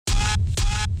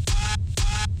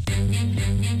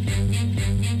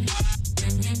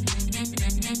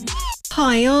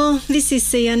Hi all, this is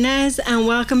Sia Naz and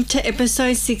welcome to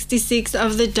episode 66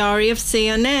 of the Diary of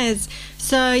Sia Naz.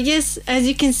 So yes, as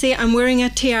you can see, I'm wearing a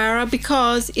tiara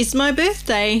because it's my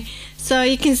birthday. So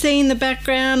you can see in the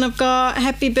background I've got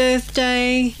happy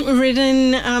birthday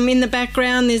written in the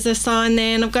background. There's a sign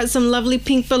there and I've got some lovely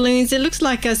pink balloons. It looks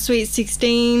like a sweet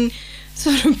 16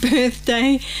 sort of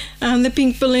birthday. The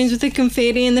pink balloons with the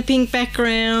confetti and the pink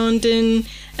background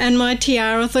and my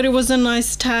tiara. I thought it was a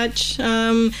nice touch,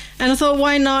 and I thought,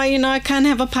 why not, I can't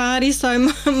have a party, so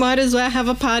I might as well have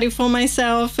a party for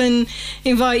myself and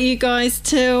invite you guys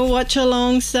to watch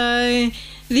along. So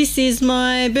this is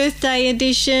my birthday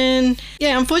edition.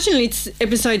 Yeah, unfortunately it's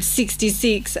episode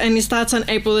 66 and it starts on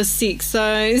April the 6th, so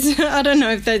I don't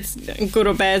know if that's a good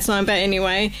or bad sign, but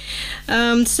anyway.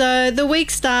 So the week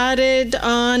started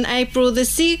on April the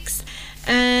 6th.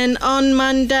 And on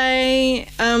Monday,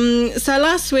 so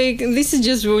last week, this is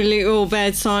just really all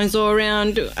bad signs all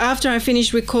around. After I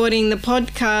finished recording the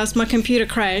podcast, my computer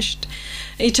crashed.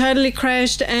 It totally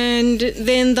crashed, and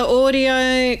then the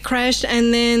audio crashed,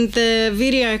 and then the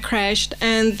video crashed,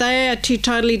 and they are two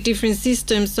totally different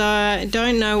systems, so I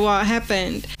don't know what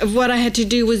happened. What I had to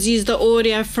do was use the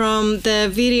audio from the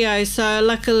video, so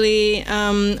luckily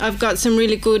I've got some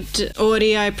really good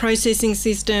audio processing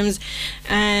systems,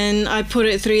 and I put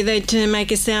it through there to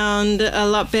make it sound a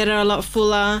lot better, a lot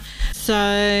fuller, so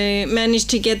managed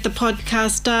to get the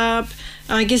podcast up.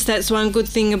 I guess that's one good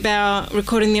thing about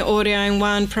recording the audio in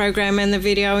one program and the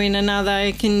video in another.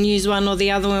 You can use one or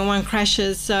the other when one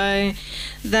crashes, so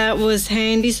that was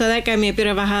handy. So that gave me a bit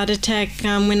of a heart attack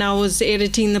when I was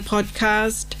editing the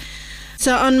podcast.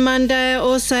 So on Monday I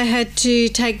also had to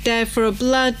take Dad for a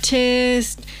blood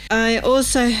test. I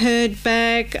also heard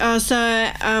back,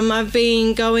 I've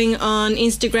been going on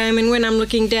Instagram, and when I'm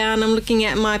looking down I'm looking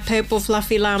at my Purple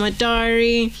Fluffy Llama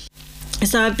diary.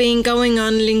 So I've been going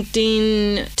on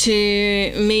LinkedIn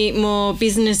to meet more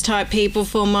business type people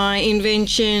for my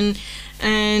invention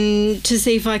and to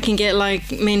see if I can get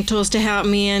like mentors to help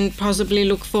me and possibly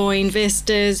look for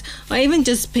investors or even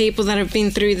just people that have been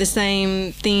through the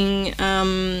same thing,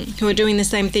 who are doing the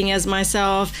same thing as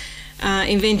myself,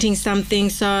 inventing something.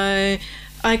 So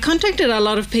I contacted a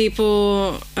lot of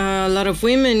people, a lot of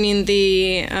women in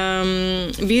the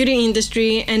beauty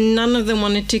industry, and none of them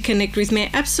wanted to connect with me,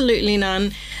 absolutely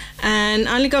none. And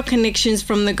I only got connections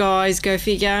from the guys, go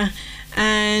figure.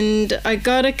 And I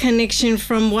got a connection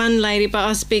from one lady, but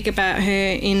I'll speak about her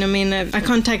in a minute. I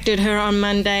contacted her on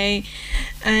Monday,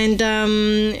 and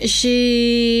I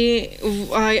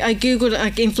googled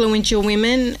like influential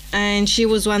women, and she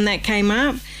was one that came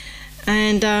up.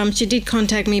 And she did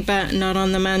contact me, but not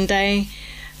on the Monday.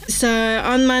 So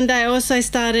on Monday I also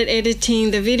started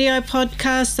editing the video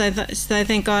podcast, so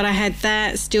thank God I had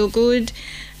that, still good.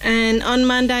 And on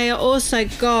Monday I also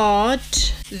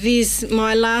got this,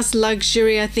 my last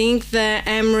luxury, I think, the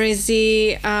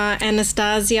Amrezy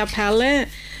Anastasia palette.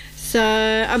 So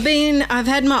I've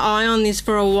had my eye on this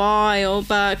for a while,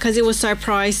 but because it was so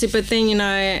pricey, but then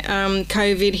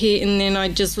COVID hit, and then I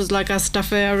just was like,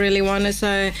 stuff it, I really want it,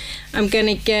 so I'm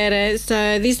gonna get it.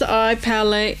 So this eye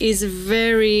palette is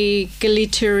very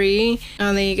glittery.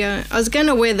 Oh, there you go. I was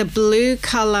gonna wear the blue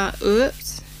color.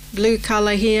 Blue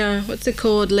color here. What's it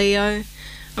called, Leo?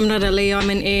 I'm not a Leo, I'm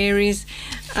an Aries.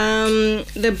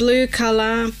 The blue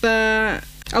color, but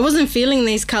I wasn't feeling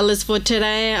these colours for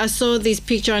today. I saw this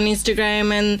picture on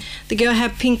Instagram and the girl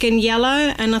had pink and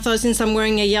yellow, and I thought since I'm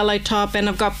wearing a yellow top and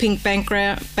I've got pink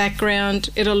background,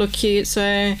 it'll look cute. So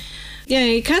yeah,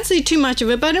 you can't see too much of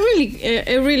it, but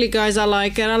it really goes. I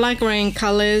like it. I like wearing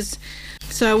colours.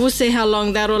 So we'll see how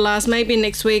long that'll last. Maybe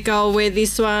next week I'll wear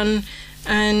this one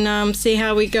and see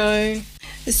how we go.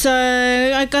 So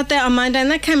I got that on Monday,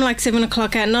 and that came like 7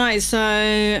 o'clock at night. So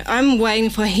I'm waiting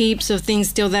for heaps of things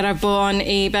still that I bought on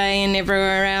eBay and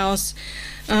everywhere else,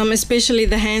 especially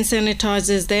the hand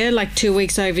sanitizers. They're like 2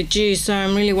 weeks overdue, so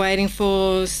I'm really waiting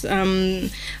for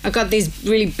I got these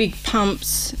really big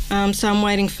pumps, so I'm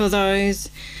waiting for those.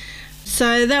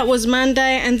 So that was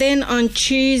Monday, and then on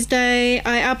Tuesday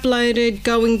I uploaded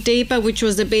Going Deeper, which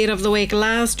was the beat of the week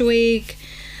last week.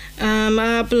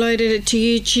 I uploaded it to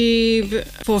YouTube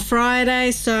for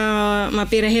Friday, so I'm a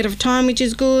bit ahead of time, which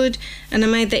is good. And I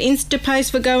made the Insta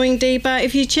post for Going Deeper.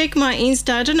 If you check my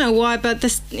Insta, I don't know why, but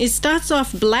it starts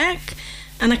off black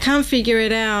and I can't figure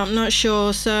it out. I'm not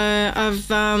sure. So I've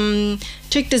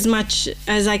checked as much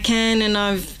as I can, and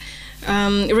I've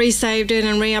resaved it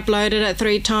and re-uploaded it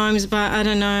 3 times, but I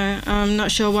don't know. I'm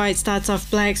not sure why it starts off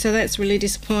black, so that's really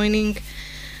disappointing.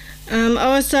 I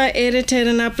also edited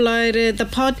and uploaded the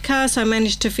podcast. I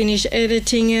managed to finish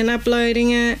editing and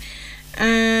uploading it,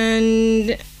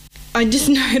 and I just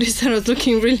noticed that I was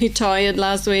looking really tired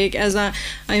last week, as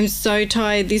I'm so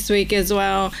tired this week as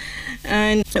well.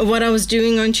 And what I was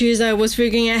doing on Tuesday, I was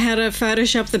figuring out how to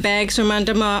Photoshop the bags from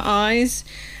under my eyes,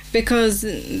 because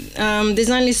there's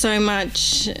only so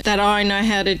much that I know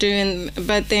how to do,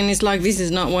 but then it's like, this is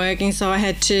not working, so I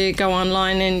had to go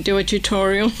online and do a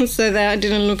tutorial so that I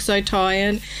didn't look so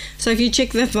tired. So if you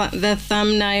check the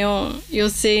thumbnail, you'll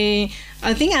see,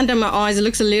 I think under my eyes it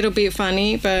looks a little bit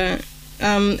funny, but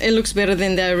it looks better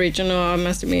than the original, I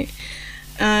must admit.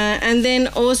 And then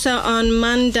also on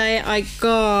Monday I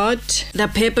got the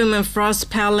Peppermint Frost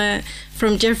palette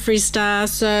from Jeffree Star.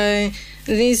 So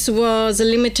this was a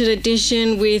limited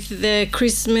edition with the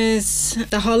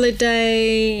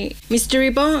holiday mystery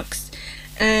box.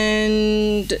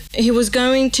 And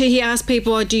he asked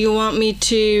people, do you want me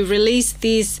to release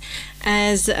this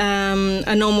as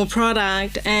a normal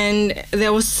product? And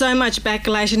there was so much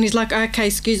backlash, and he's like, okay,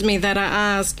 excuse me that I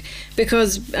asked,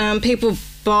 because people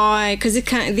buy, because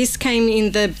this came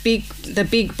in the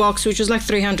big box, which was like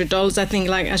 $300, I think,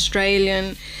 like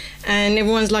Australian. And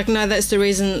everyone's like, no, that's the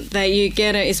reason that you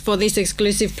get it, is for this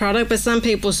exclusive product. But some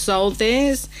people sold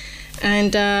theirs,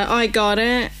 and I got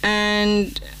it,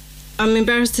 and I'm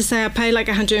embarrassed to say I paid like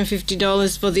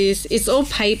 $150 for this. It's all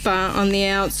paper on the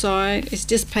outside. It's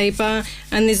just paper,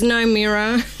 and there's no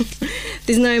mirror.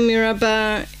 There's no mirror,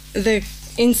 but the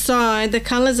inside, the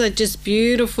colours are just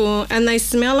beautiful, and they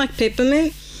smell like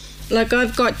peppermint. Like,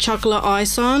 I've got chocolate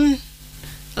ice on.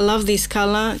 I love this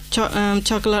colour,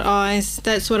 chocolate ice.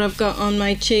 That's what I've got on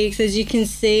my cheeks. As you can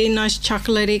see, nice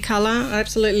chocolatey colour. I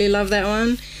absolutely love that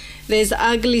one. There's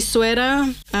Ugly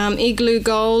Sweater, Igloo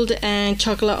Gold, and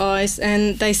Chocolate Ice,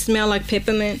 and they smell like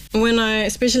peppermint.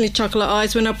 Especially Chocolate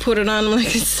Ice, when I put it on, I'm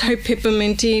like, it's so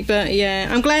pepperminty. But yeah,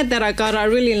 I'm glad that I got it. I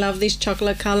really love this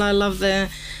chocolate colour. I love the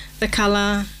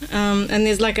colour. And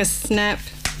there's like a snap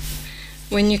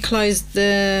when you close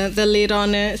the lid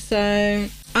on it. So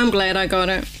I'm glad I got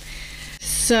it.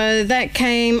 So that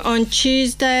came on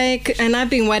Tuesday, and I've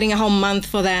been waiting a whole month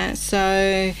for that.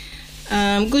 So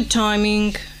good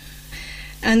timing.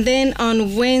 And then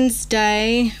on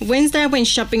Wednesday I went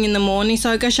shopping in the morning.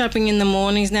 So I go shopping in the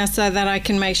mornings now so that I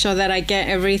can make sure that I get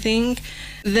everything.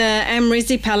 The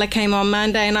Amrezy palette came on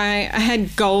Monday, and I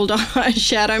had gold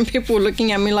eyeshadow, and people were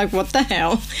looking at me like, what the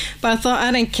hell? But I thought,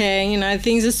 I don't care,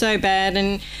 things are so bad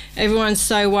and everyone's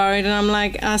so worried, and I'm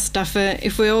like, stuff it.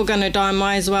 If we're all going to die,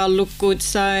 might as well look good.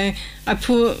 So I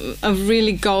put a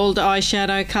really gold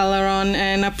eyeshadow colour on,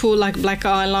 and I put like black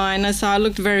eyeliner, so I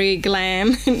looked very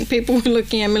glam, and people were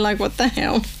looking at me like, what the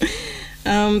hell?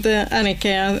 But I don't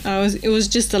care. It was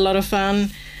just a lot of fun.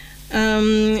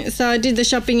 So I did the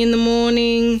shopping in the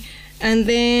morning, and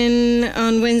then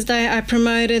on Wednesday I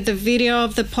promoted the video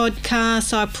of the podcast,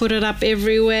 so I put it up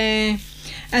everywhere.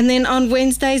 And then on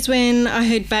Wednesdays, when I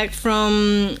heard back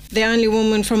from the only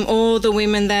woman from all the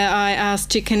women that I asked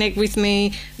to connect with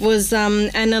me was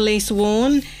Annalise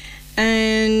Warren,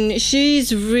 and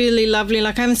she's really lovely.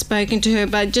 Like, I haven't spoken to her,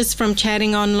 but just from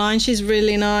chatting online, she's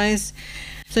really nice.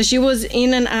 So she was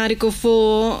in an article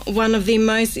for one of the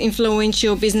most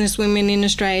influential businesswomen in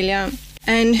Australia.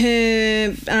 And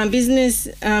her business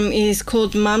is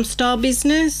called Mum Style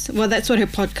Business. Well, that's what her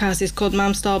podcast is called,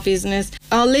 Mum Style Business.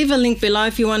 I'll leave a link below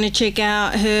if you want to check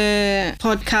out her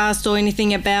podcast or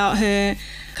anything about her.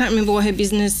 I can't remember what her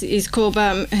business is called,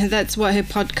 but that's what her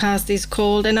podcast is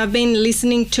called. And I've been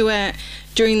listening to it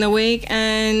during the week,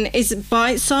 and it's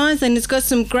bite-sized, and it's got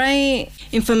some great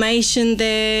information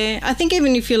there. I think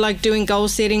even if you're like doing goal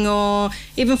setting, or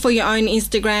even for your own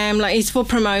Instagram, like, it's for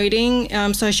promoting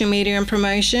social media and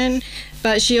promotion,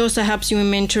 but she also helps you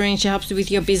in mentoring. She helps you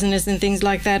with your business and things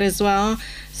like that as well.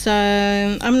 So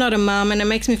I'm not a mum, and it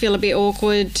makes me feel a bit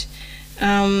awkward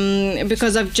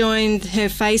because I've joined her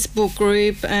Facebook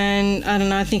group, and I don't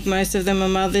know, I think most of them are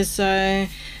mothers, so a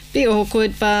bit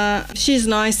awkward. But she's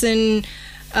nice, and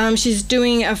she's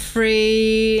doing a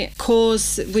free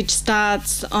course which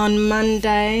starts on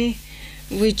Monday,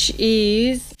 which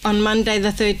is on Monday the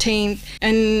 13th.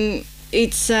 And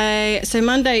so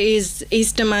Monday is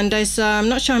Easter Monday, so I'm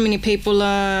not sure how many people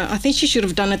are. I think she should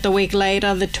have done it the week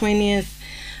later, the 20th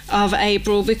of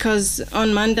April, because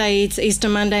on Monday it's Easter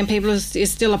Monday and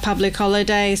it's still a public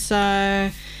holiday.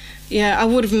 So yeah, I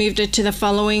would have moved it to the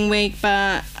following week,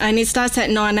 and it starts at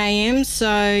 9 a.m,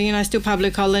 so still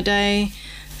public holiday.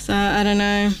 So I don't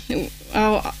know.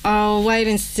 I'll wait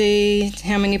and see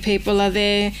how many people are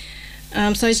there.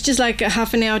 So it's just like a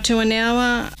half an hour to an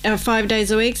hour, 5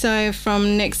 days a week, so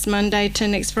from next Monday to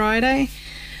next Friday.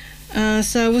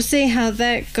 So we'll see how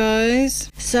that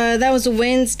goes. So that was a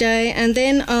Wednesday, and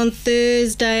then on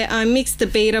Thursday I mixed the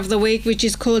beat of the week, which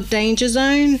is called Danger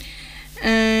Zone.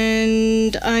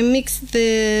 and I mixed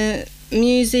the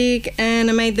music and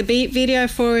I made the beat video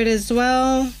for it as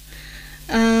well.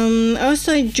 I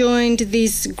also joined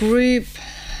this group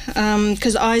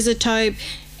because iZotope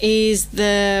is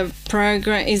the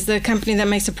company that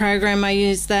makes a program I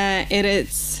use that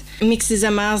edits, mixes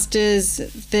and masters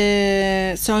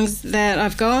the songs that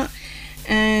I've got.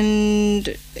 And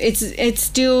it's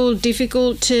still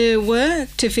difficult to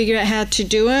figure out how to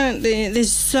do it.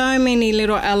 There's so many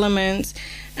little elements,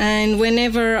 and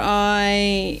whenever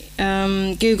I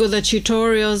Google the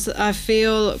tutorials, I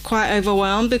feel quite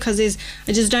overwhelmed because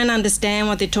I just don't understand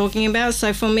what they're talking about.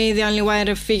 So for me, the only way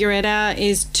to figure it out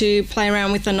is to play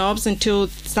around with the knobs until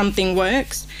something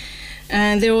works.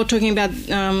 And they're all talking about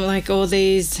like all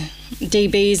these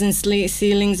dBs and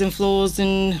ceilings and floors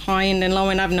and high end and low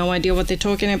end. I have no idea what they're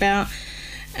talking about.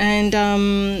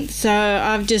 And so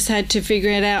I've just had to figure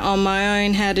it out on my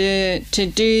own how to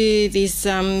do this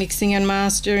mixing and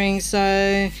mastering.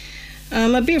 So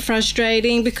a bit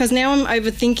frustrating because now I'm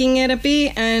overthinking it a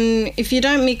bit, and if you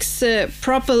don't mix it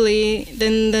properly,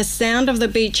 then the sound of the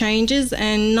beat changes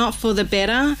and not for the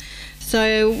better.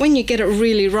 So when you get it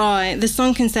really right, the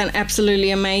song can sound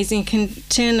absolutely amazing, can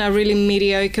turn a really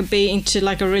mediocre beat into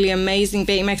like a really amazing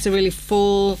beat, makes a really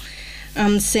full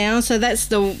sound. So that's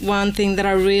the one thing that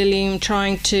I really am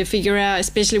trying to figure out,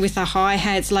 especially with the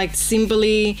hi-hats, like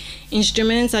cymbally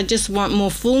instruments. I just want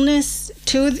more fullness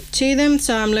to them,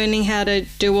 so I'm learning how to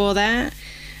do all that.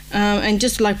 And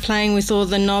just like playing with all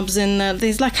the knobs, and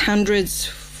there's like hundreds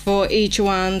for each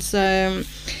one. So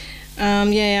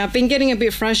yeah, I've been getting a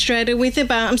bit frustrated with it,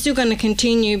 but I'm still going to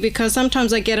continue because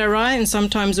sometimes I get it right and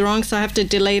sometimes wrong, so I have to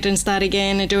delete and start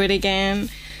again and do it again.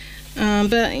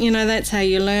 But, you know, that's how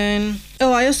you learn.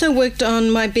 Oh, I also worked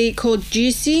on my beat called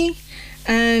Juicy,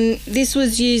 and this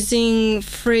was using a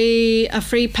free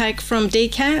pack from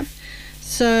Decap.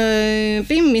 So I've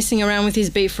been messing around with his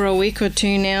beat for a week or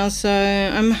two now, so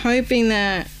I'm hoping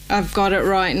that I've got it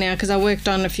right now because I worked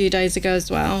on it a few days ago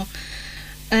as well.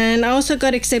 And I also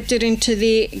got accepted into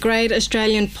the Great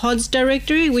Australian Pods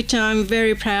Directory, which I'm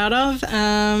very proud of.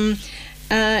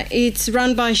 It's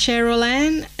run by Cheryl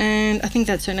Ann, and I think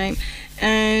that's her name.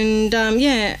 And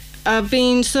yeah, I've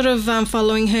been sort of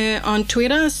following her on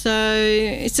Twitter, so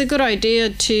it's a good idea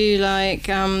to like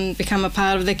become a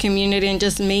part of the community and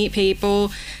just meet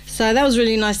people. So that was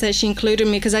really nice that she included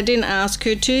me because I didn't ask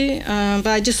her to, but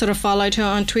I just sort of followed her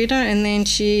on Twitter and then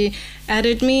she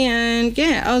added me, and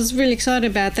yeah, I was really excited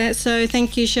about that. So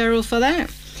thank you, Cheryl, for that.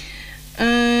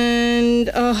 And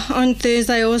on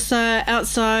Thursday also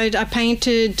outside I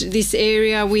painted this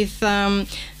area with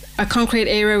a concrete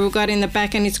area we've got in the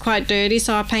back, and it's quite dirty,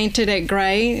 so I painted it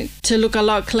grey to look a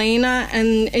lot cleaner.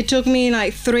 And it took me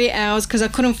like 3 hours because I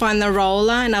couldn't find the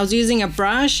roller, and I was using a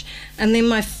brush, and then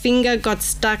my finger got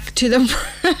stuck to the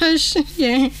brush.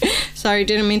 Yeah, sorry,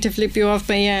 didn't mean to flip you off,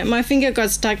 but yeah, my finger got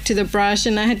stuck to the brush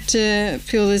and I had to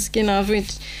peel the skin off, which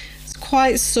is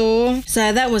quite sore.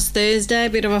 So that was Thursday, a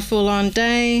bit of a full-on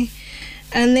day.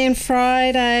 And then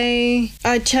Friday,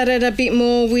 I chatted a bit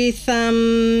more with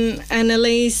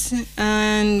Annalise,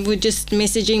 and we're just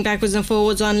messaging backwards and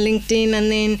forwards on LinkedIn. And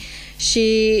then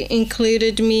she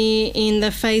included me in the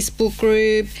Facebook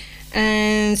group,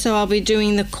 and so I'll be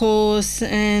doing the course.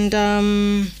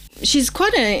 And she's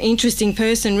quite an interesting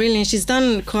person, really. And she's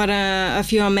done quite a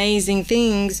few amazing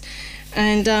things.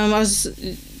 And I was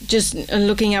just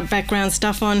looking up background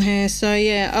stuff on her. So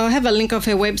yeah, I'll have a link of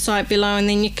her website below, and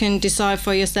then you can decide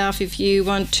for yourself if you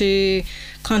want to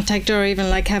contact her or even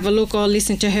like have a look or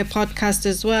listen to her podcast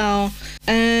as well.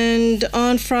 And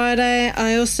on Friday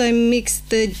I also mixed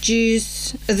the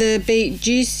beat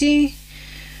Juicy.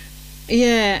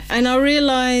 Yeah, and I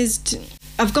realized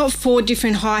I've got 4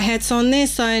 different hi-hats on there,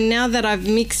 so now that I've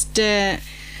mixed it,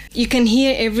 you can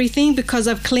hear everything because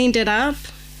I've cleaned it up.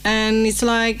 And it's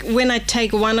like when I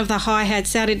take one of the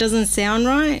hi-hats out, it doesn't sound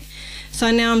right.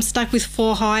 So now I'm stuck with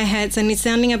 4 hi-hats and it's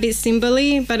sounding a bit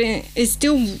cymbally, but it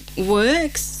still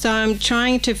works. So I'm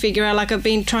trying to figure out, like I've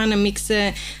been trying to mix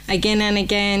it again and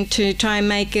again to try and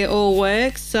make it all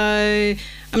work. So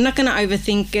I'm not going to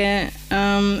overthink it.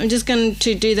 I'm just going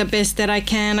to do the best that I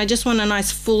can. I just want a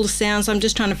nice full sound, so I'm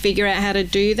just trying to figure out how to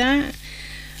do that.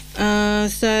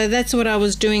 So that's what I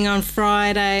was doing on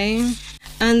Friday.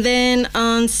 And then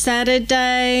on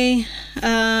Saturday,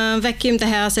 vacuumed the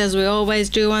house as we always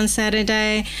do on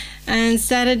Saturday. And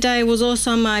Saturday was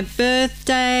also my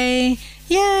birthday.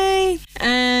 Yay!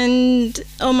 And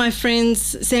all my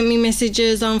friends sent me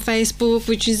messages on Facebook,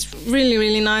 which is really,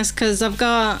 really nice because I've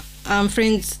got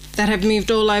friends that have moved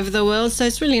all over the world. So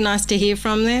it's really nice to hear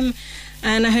from them.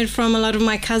 And I heard from a lot of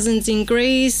my cousins in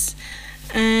Greece.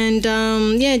 And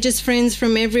yeah, just friends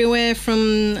from everywhere,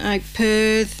 from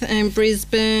Perth and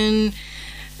Brisbane,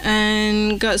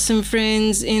 and got some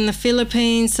friends in the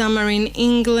Philippines, some are in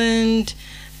England,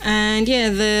 and yeah,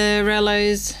 the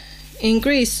Rellos in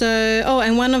Greece. So,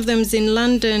 and one of them's in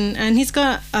London, and he's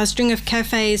got a string of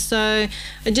cafes. So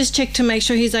I just checked to make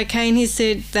sure he's okay, and he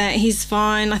said that he's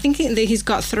fine. I think that he's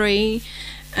got 3,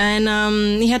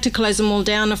 and he had to close them all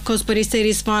down, of course, but he said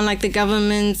he's fine, like the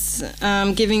government's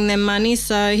giving them money,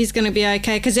 so he's going to be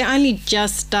okay, because they only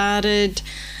just started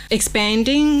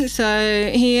expanding.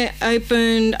 So he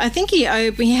opened, I think he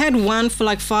had one for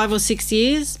like 5 or 6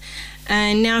 years,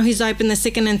 and now he's opened the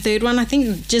second and third one, I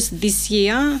think just this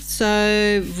year.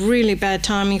 So really bad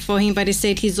timing for him, but he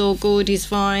said he's all good, he's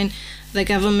fine. The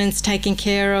government's taking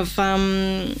care of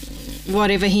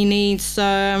whatever he needs, so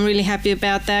I'm really happy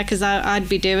about that, because I'd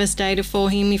be devastated for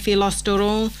him if he lost it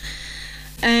all.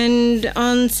 And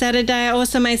on Saturday, I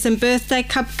also made some birthday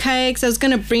cupcakes. I was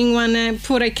going to bring one and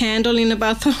put a candle in it, but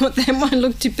I thought that might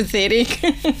look too pathetic.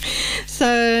 So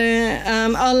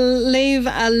I'll leave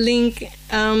a link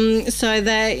so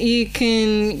that you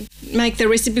can make the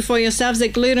recipe for yourselves. They're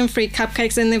gluten-free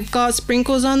cupcakes, and they've got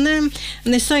sprinkles on them,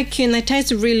 and they're so cute, and they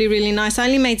taste really, really nice. I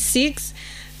only made 6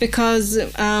 because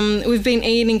we've been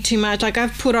eating too much. Like,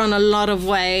 I've put on a lot of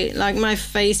weight. Like, my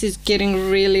face is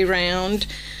getting really round.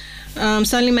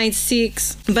 So I only made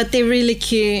 6, but they're really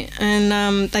cute,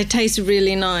 and they taste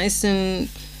really nice, and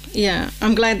yeah,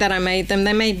 I'm glad that I made them.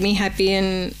 They made me happy,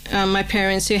 and my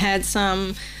parents who had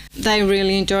some, they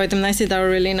really enjoyed them. They said they were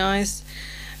really nice.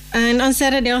 And on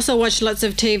Saturday I also watched lots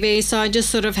of TV, so I just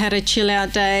sort of had a chill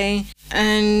out day.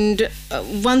 And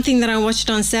one thing that I watched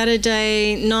on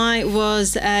Saturday night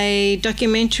was a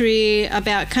documentary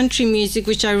about country music,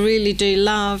 which I really do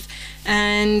love.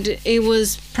 And it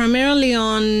was primarily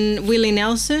on Willie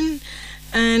Nelson,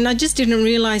 and I just didn't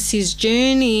realise his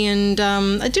journey, and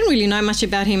I didn't really know much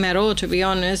about him at all, to be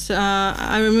honest.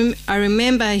 I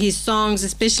remember his songs,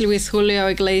 especially with Julio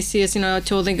Iglesias, you know,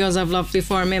 To All the Girls I've Loved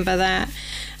Before, I remember that.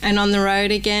 And On the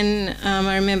Road Again,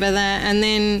 I remember that. And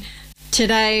then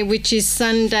today, which is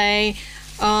Sunday,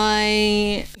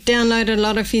 I downloaded a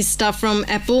lot of his stuff from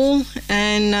Apple,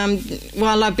 and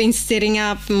while I've been setting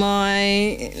up my,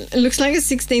 it looks like a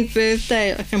 16th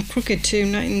birthday, like I'm crooked too,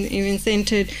 not even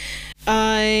centered,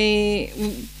 I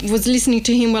was listening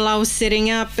to him while I was setting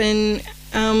up, and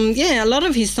yeah, a lot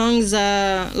of his songs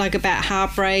are like about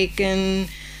heartbreak, and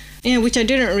yeah, which I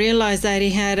didn't realise that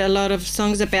he had a lot of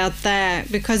songs about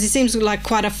that, because he seems like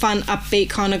quite a fun,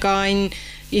 upbeat kind of guy, and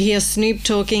you hear Snoop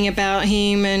talking about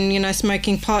him and, you know,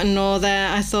 smoking pot and all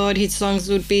that. I thought his songs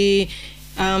would be,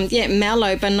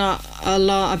 mellow, but not a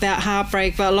lot about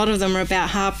heartbreak, but a lot of them are about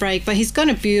heartbreak. But he's got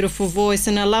a beautiful voice,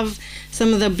 and I love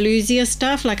some of the bluesier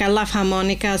stuff. Like, I love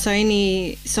harmonica, so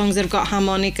any songs that have got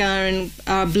harmonica and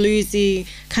bluesy,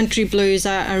 country blues,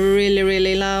 I really,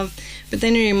 really love. But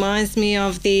then it reminds me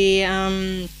of the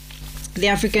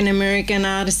African-American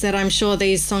artists that I'm sure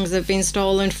these songs have been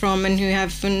stolen from and who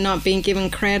have not been given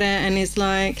credit, and it's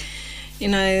like, you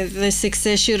know, the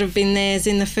success should have been theirs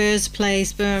in the first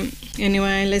place. But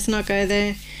anyway, let's not go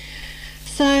there.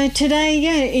 So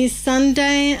today, is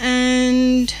Sunday,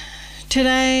 and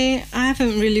today I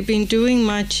haven't really been doing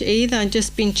much either. I've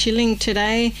just been chilling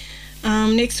today.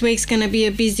 Next week's going to be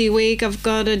a busy week. I've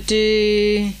got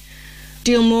to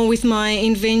deal more with my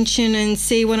invention and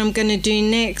see what I'm going to do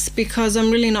next, because I'm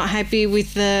really not happy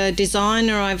with the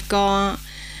designer I've got,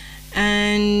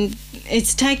 and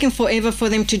it's taken forever for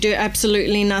them to do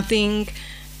absolutely nothing.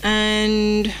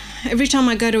 And every time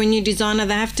I go to a new designer,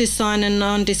 they have to sign a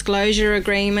non-disclosure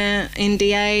agreement,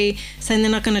 NDA, saying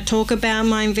they're not going to talk about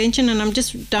my invention, and I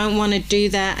just don't want to do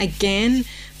that again.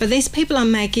 But these people are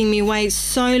making me wait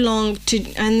so long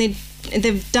and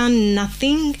they've done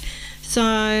nothing.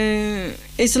 So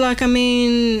it's like, I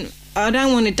mean, I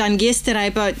don't want it done yesterday,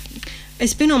 but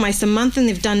it's been almost a month and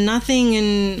they've done nothing,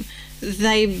 and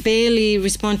they barely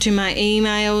respond to my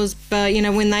emails. But, you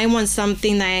know, when they want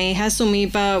something, they hassle me.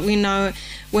 But, you know,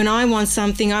 when I want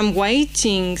something, I'm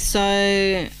waiting. So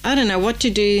I don't know what to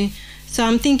do. So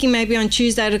I'm thinking maybe on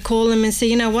Tuesday to call them and say,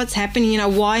 you know, what's happening? You know,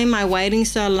 why am I waiting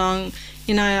so long?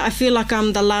 You know, I feel like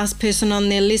I'm the last person on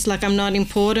their list, like I'm not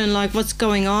important. Like, what's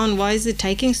going on? Why is it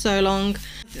taking so long?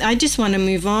 I just want to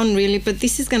move on, really, but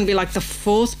this is going to be like the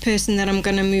 4th person that I'm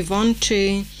going to move on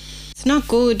to. It's not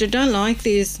good. I don't like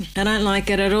this. I don't like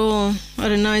it at all. I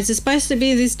don't know. Is it supposed to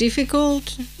be this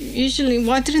difficult? Usually,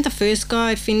 why didn't the first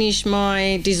guy finish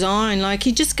my design? Like,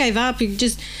 he just gave up. He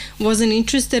just wasn't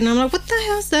interested. And I'm like, what the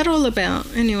hell's that all about?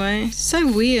 Anyway,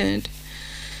 so weird.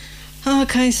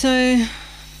 Okay, so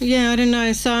I don't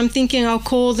know. So I'm thinking I'll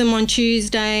call them on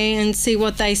Tuesday and see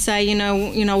what they say,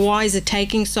 why is it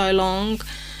taking so long?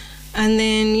 And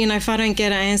then, if I don't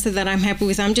get an answer that I'm happy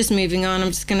with, I'm just moving on. I'm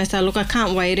just going to say, look, I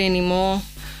can't wait anymore.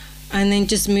 And then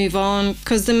just move on.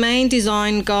 Because the main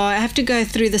design guy, I have to go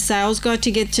through the sales guy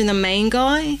to get to the main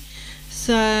guy.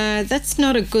 So that's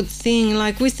not a good thing.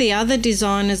 Like with the other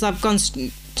designers, I've gone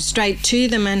straight to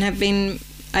them and have been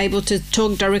able to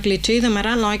talk directly to them. I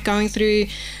don't like going through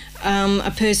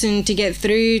a person to get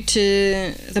through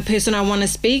to the person I want to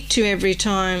speak to every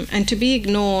time. And to be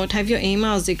ignored, have your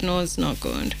emails ignored is not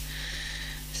good.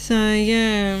 So,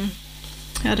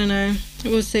 I don't know.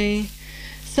 We'll see.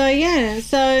 So,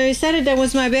 so Saturday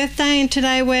was my birthday and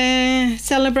today we're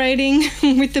celebrating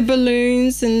with the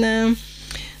balloons and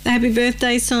the happy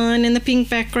birthday sign and the pink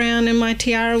background and my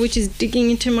tiara, which is digging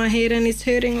into my head and it's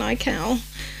hurting like hell.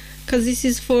 Because this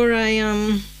is for I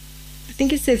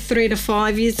think it said 3 to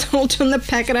 5 years old on the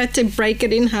packet. I had to break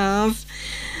it in half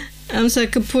so I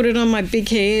could put it on my big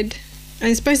head. And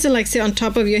it's supposed to sit on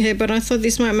top of your head, but I thought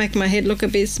this might make my head look a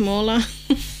bit smaller.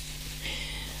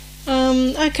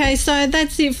 Okay, so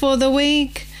that's it for the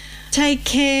week. Take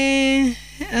care.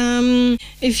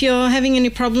 If you're having any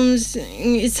problems,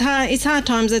 it's hard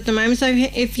times at the moment. So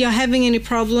if you're having any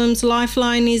problems,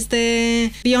 Lifeline is there,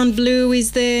 Beyond Blue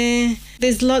is there.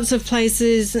 There's lots of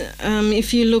places.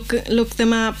 If you look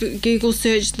them up, Google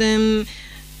search them.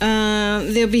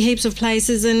 There'll be heaps of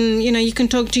places, and you can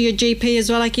talk to your GP as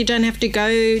well. Like you don't have to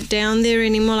go down there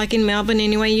anymore. Like in Melbourne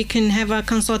anyway, you can have a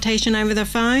consultation over the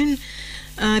phone.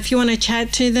 If you want to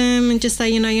chat to them and just say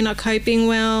you're not coping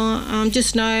well,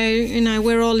 just know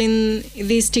we're all in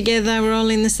this together. We're all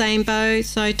in the same boat.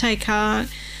 So take heart.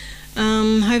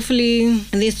 Hopefully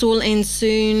this will end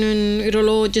soon and it'll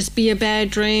all just be a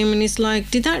bad dream. And it's like,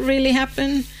 did that really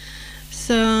happen?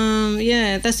 So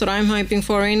that's what I'm hoping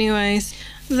for anyways.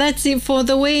 That's it for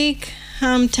the week.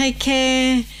 Take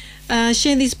care.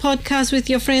 Share this podcast with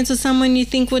your friends or someone you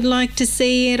think would like to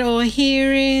see it or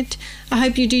hear it. I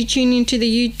hope you do tune into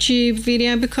the YouTube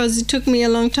video because it took me a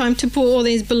long time to put all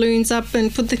these balloons up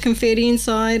and put the confetti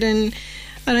inside, and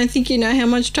I don't think you know how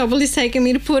much trouble it's taken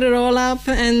me to put it all up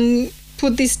and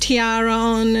put this tiara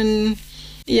on, and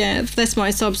that's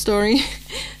my sob story.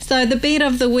 So the beat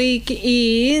of the week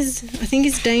is, I think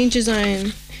it's Danger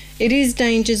Zone. It is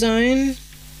Danger Zone.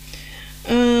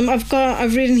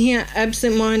 I've written here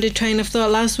absent-minded train of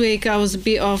thought. Last week I was a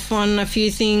bit off on a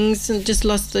few things and just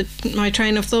lost my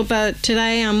train of thought, but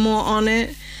today I'm more on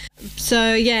it.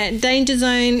 So Danger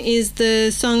Zone is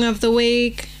the song of the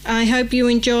week. I hope you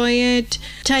enjoy it.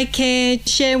 Take care,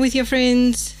 share with your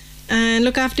friends, and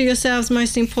look after yourselves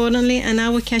most importantly, and I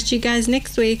will catch you guys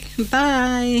next week.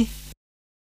 Bye.